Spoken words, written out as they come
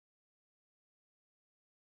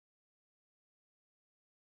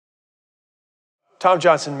Tom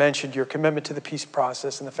Johnson mentioned your commitment to the peace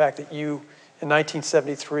process and the fact that you, in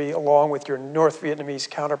 1973, along with your North Vietnamese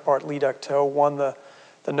counterpart, Lee Duc Tho, won the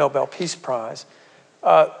Nobel Peace Prize.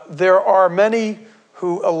 There are many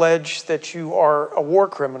who allege that you are a war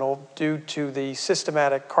criminal due to the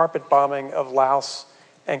systematic carpet bombing of Laos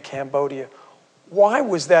and Cambodia. Why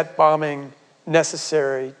was that bombing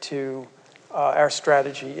necessary to our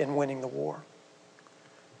strategy in winning the war?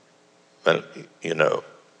 Well, you know,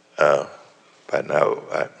 by now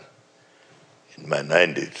I'm in my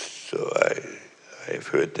 90s, so I've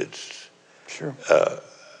heard this. Sure.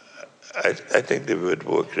 I think the word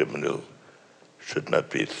war criminal should not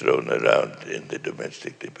be thrown around in the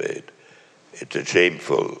domestic debate. It's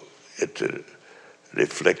it's a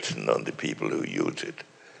reflection on the people who use it.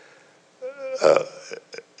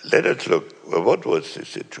 Let us look, well, what was the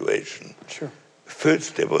situation? Sure.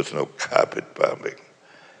 First, there was no carpet bombing,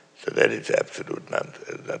 so that is absolutely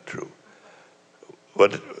not true.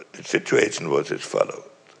 What the situation was as follows.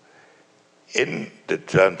 In the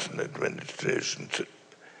Johnson administration,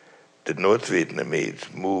 the North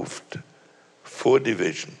Vietnamese moved 4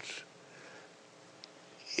 divisions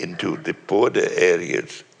into the border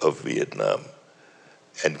areas of Vietnam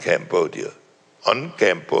and Cambodia on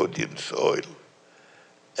Cambodian soil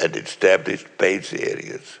and established base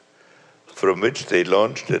areas from which they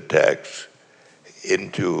launched attacks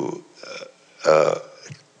into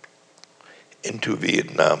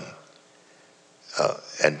Vietnam.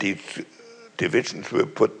 And these divisions were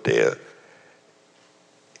put there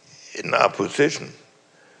in opposition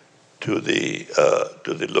to the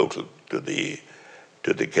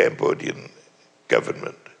Cambodian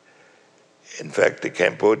government. In fact, the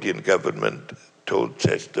Cambodian government told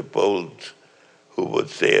Chester Bowles, who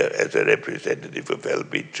was there as a representative of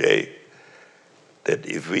LBJ, that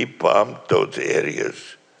if we bombed those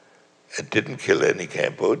areas and didn't kill any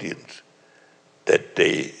Cambodians, that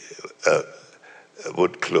they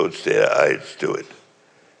would close their eyes to it.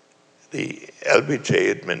 The LBJ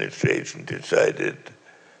administration decided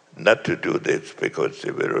not to do this because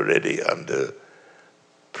they were already under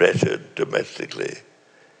pressure domestically,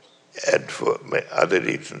 and for other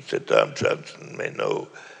reasons that Tom Johnson may know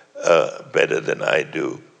better than I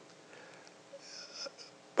do.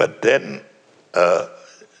 But then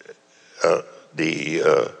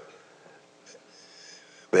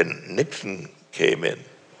when Nixon came in,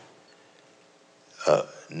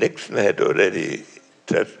 Nixon had already,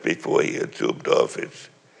 just before he assumed office,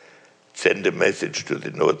 sent a message to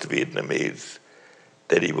the North Vietnamese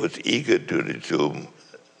that he was eager to resume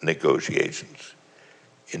negotiations.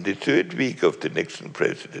 In the 3rd week of the Nixon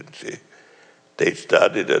presidency, they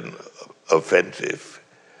started an offensive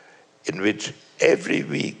in which every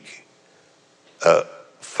week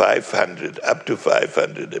 500, up to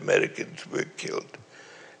 500 Americans were killed.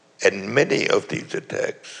 And many of these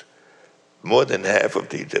attacks, more than half of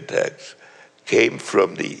these attacks, came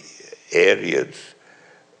from the areas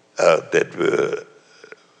that were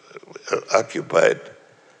occupied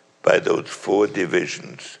by those 4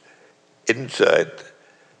 divisions inside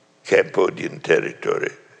Cambodian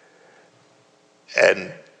territory.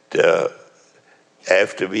 And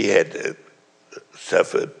after we had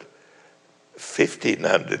suffered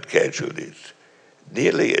 1,500 casualties,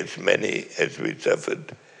 nearly as many as we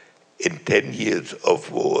suffered in 10 years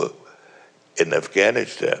of war in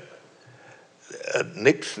Afghanistan,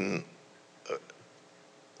 Nixon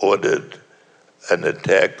ordered an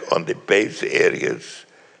attack on the base areas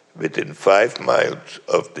within 5 miles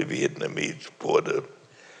of the Vietnamese border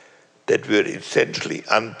that were essentially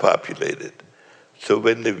unpopulated. So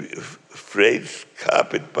when the phrase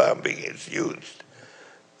carpet bombing is used,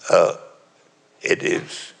 it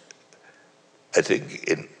is, I think,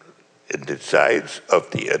 in the size of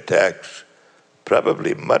the attacks,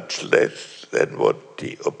 probably much less than what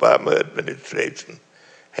the Obama administration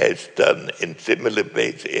has done in similar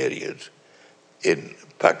base areas in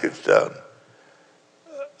Pakistan,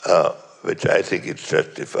 which I think is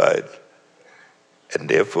justified. And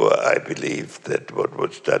therefore, I believe that what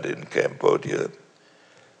was done in Cambodia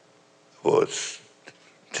was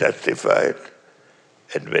justified.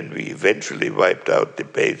 And when we eventually wiped out the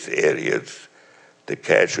base areas, the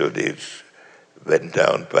casualties went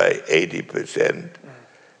down by 80%.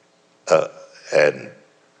 And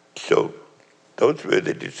so those were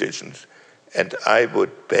the decisions. And I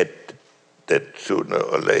would bet that sooner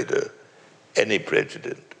or later, any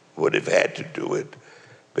president would have had to do it,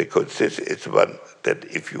 because this is one that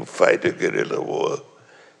if you fight a guerrilla war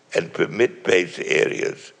and permit base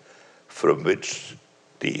areas from which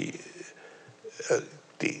the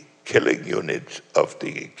killing units of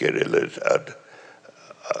the guerrillas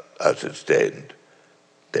are sustained,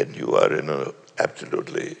 then you are in an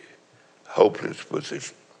absolutely hopeless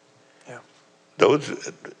position. Yeah.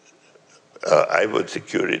 I was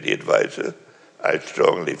security advisor. I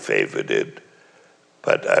strongly favored it,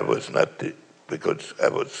 but I was not, because I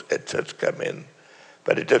had just come in.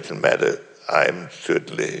 But it doesn't matter. I'm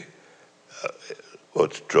certainly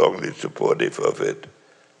was strongly supportive of it.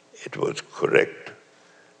 It was correct,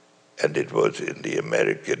 and it was in the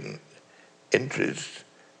American interest,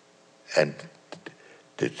 and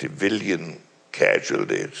the civilian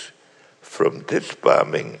casualties from this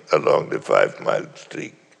bombing along the 5 Mile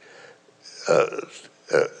Street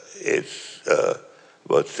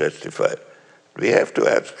was justified. We have to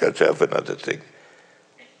ask ourselves another thing.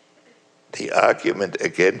 The argument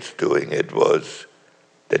against doing it was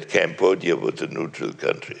that Cambodia was a neutral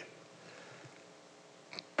country.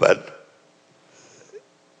 But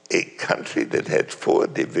a country that has 4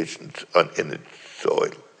 divisions in its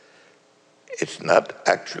soil is not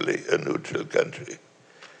actually a neutral country.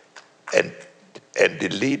 And the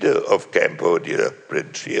leader of Cambodia,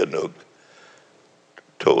 Prince Sihanouk,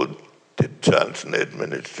 told the Johnson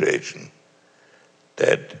administration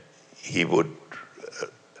that he would,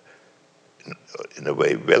 in a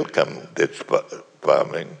way, welcome this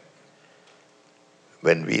bombing.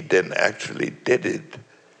 When we then actually did it,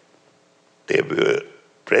 there were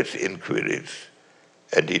press inquiries,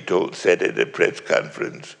 and he said at a press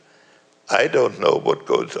conference, I don't know what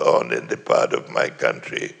goes on in the part of my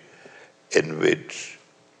country in which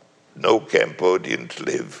no Cambodians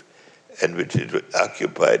live and which is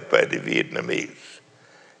occupied by the Vietnamese.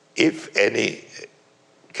 If any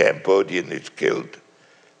Cambodian is killed,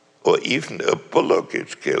 or even a bullock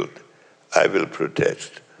is killed, I will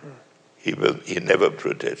protest. He never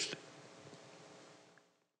protested.